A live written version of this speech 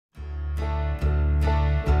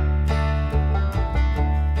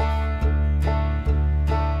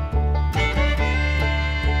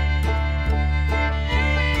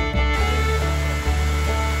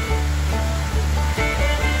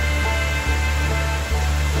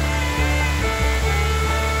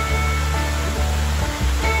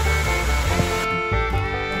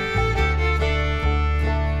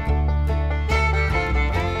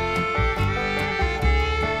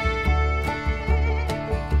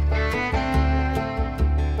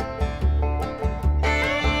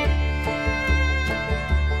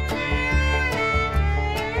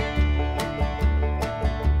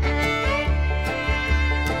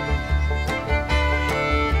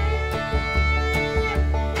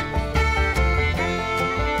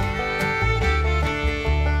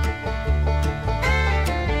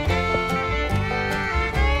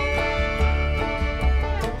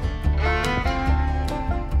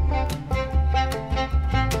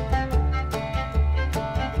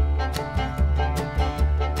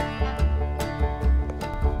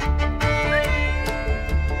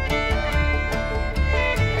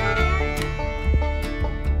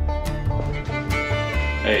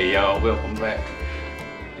Hey y'all, welcome back.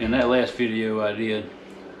 In that last video I did,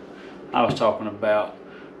 I was talking about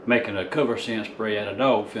making a cover scent spray out of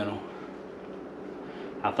dog fennel.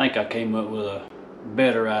 I think I came up with a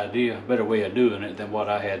better idea, better way of doing it than what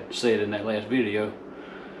I had said in that last video.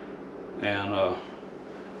 And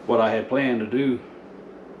what I had planned to do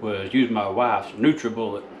was use my wife's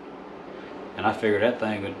NutriBullet, and I figured that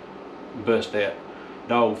thing would bust that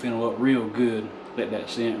dog fennel up real good, let that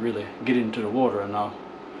scent really get into the water and all.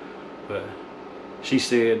 But she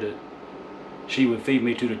said that she would feed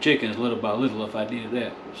me to the chickens little by little if I did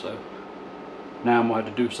that. So now I'm going to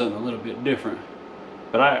have to do something a little bit different.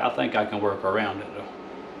 But I think I can work around it though.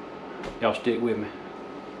 Y'all stick with me.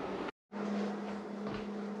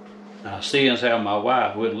 Now seeing as how my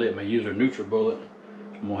wife wouldn't let me use her NutriBullet,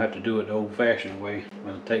 I'm going to have to do it the old fashioned way. I'm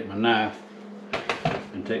going to take my knife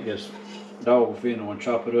and take this dog fennel and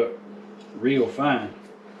chop it up real fine.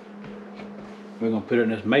 We're going to put it in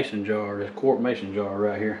this mason jar, this quart mason jar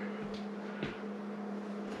right here.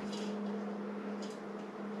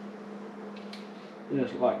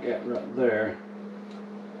 Just like that right there.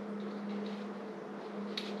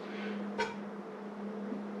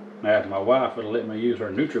 Now if my wife would have let me use her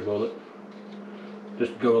NutriBullet,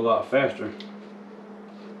 just go a lot faster.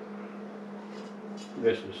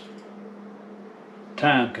 This is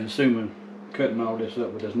time consuming, cutting all this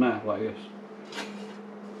up with this knife like this.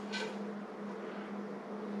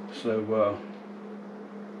 So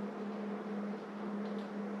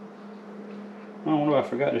I don't know, I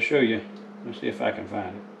forgot to show you. Let's see if I can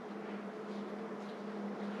find it.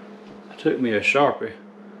 I took me a Sharpie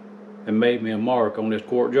and made me a mark on this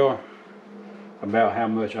quart jar about how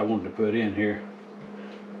much I wanted to put in here,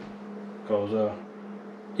 because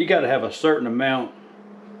you got to have a certain amount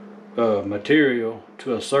of material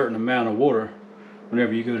to a certain amount of water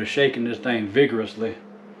whenever you go to shaking this thing vigorously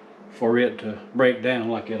for it to break down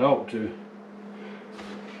like it ought to.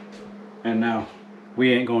 And now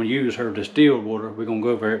we ain't going to use her distilled water. We're going to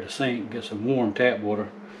go over here at the sink, get some warm tap water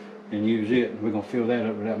and use it. We're going to fill that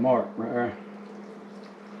up with that mark right there.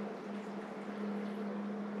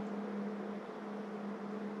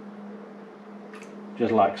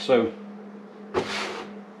 Just like so.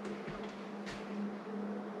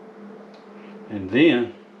 And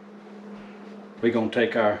then we're going to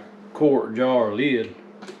take our quart jar lid,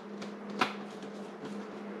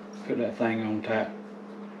 put that thing on tight.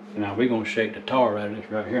 And now we're going to shake the tar out of this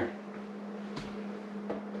right here.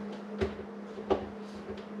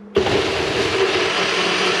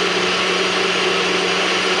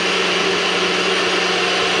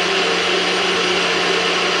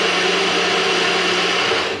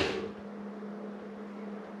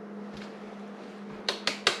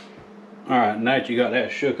 Alright, now that you got that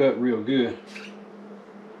shook up real good,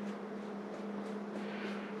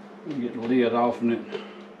 get the lid off in it.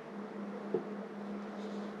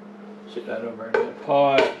 Sit that over in that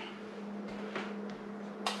pot.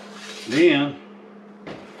 Then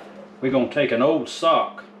we're gonna take an old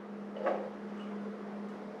sock.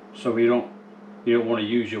 So you don't want to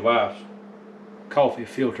use your wife's coffee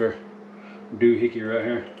filter doohickey right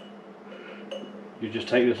here. You just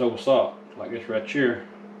take this old sock like this right here.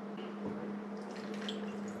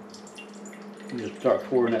 You just start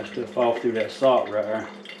pouring that stuff off through that sock right there.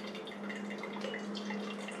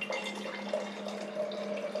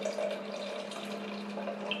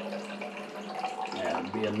 That'll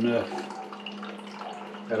be enough.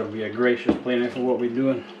 That'll be a gracious plenty for what we're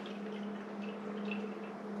doing.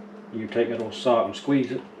 You take that old sock and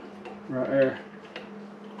squeeze it right there.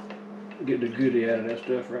 Get the goodie out of that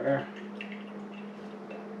stuff right there.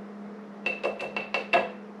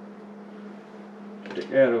 Stick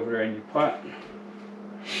that over there in your pot.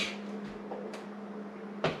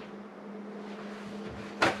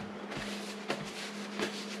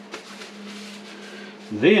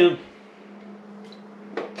 Then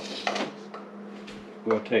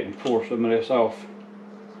we'll take and pour some of this off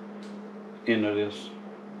into this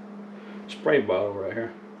spray bottle right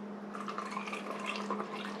here.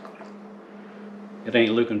 It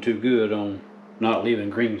ain't looking too good on not leaving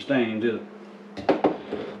green stains, is it?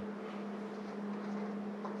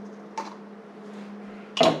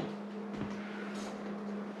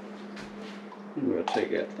 We'll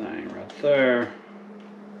take that thing right there.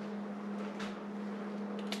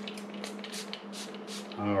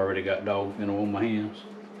 I already got dog fennel on my hands.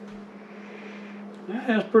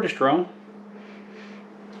 That's pretty strong.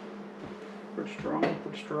 Pretty strong,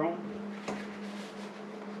 pretty strong.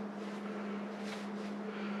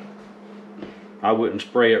 I wouldn't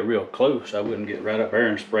spray it real close. I wouldn't get right up there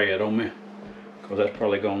and spray it on me, because that's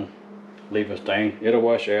probably going to leave a stain. It'll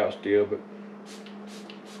wash out still, but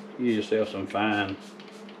give yourself some fine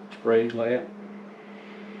sprays like that.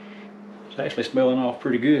 It's actually smelling off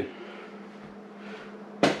pretty good.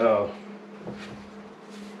 Let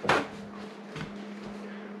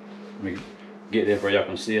me get this where y'all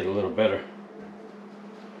can see it a little better.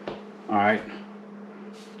 Alright.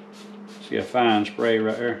 See a fine spray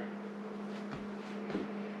right there.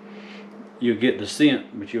 You'll get the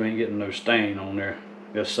scent, but you ain't getting no stain on there.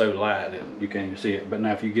 It's so light that you can't even see it. But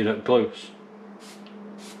now if you get up close,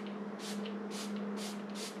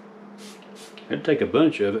 it'll take a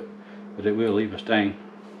bunch of it, but it will leave a stain.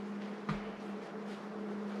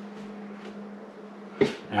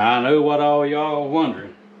 Now I know what all y'all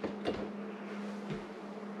wondering.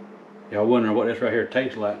 Y'all wondering what this right here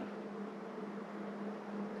tastes like.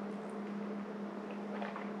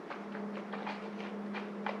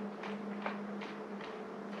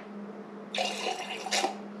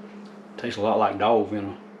 Tastes a lot like dog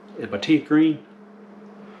venom. Is my teeth green?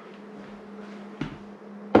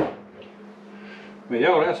 But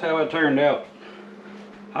y'all, that's how it turned out.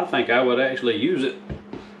 I think I would actually use it.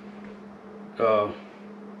 I'll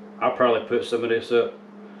probably put some of this up,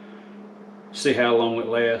 see how long it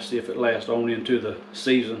lasts, see if it lasts on into the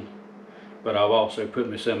season. But I've also put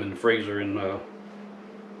me some in the freezer in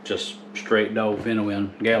just straight dog venom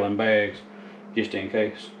in gallon bags, just in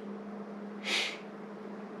case.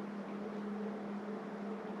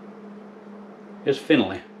 It's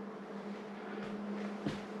Fennel.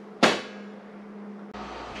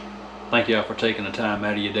 Thank y'all for taking the time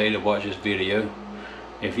out of your day to watch this video.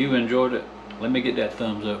 If you enjoyed it, let me get that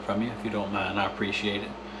thumbs up from you if you don't mind. I appreciate it.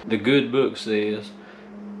 The good book says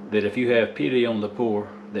that if you have pity on the poor,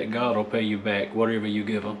 that God will pay you back whatever you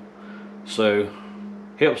give them. So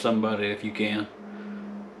help somebody if you can.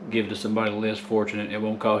 Give to somebody less fortunate. It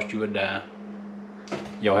won't cost you a dime.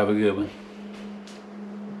 Y'all have a good one.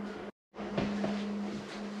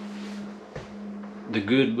 The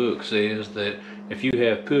good book says that if you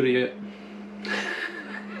have pity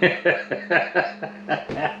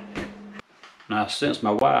now, since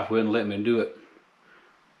my wife wouldn't let me do it,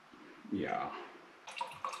 yeah,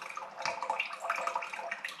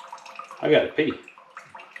 I gotta pee.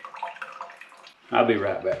 I'll be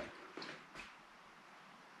right back.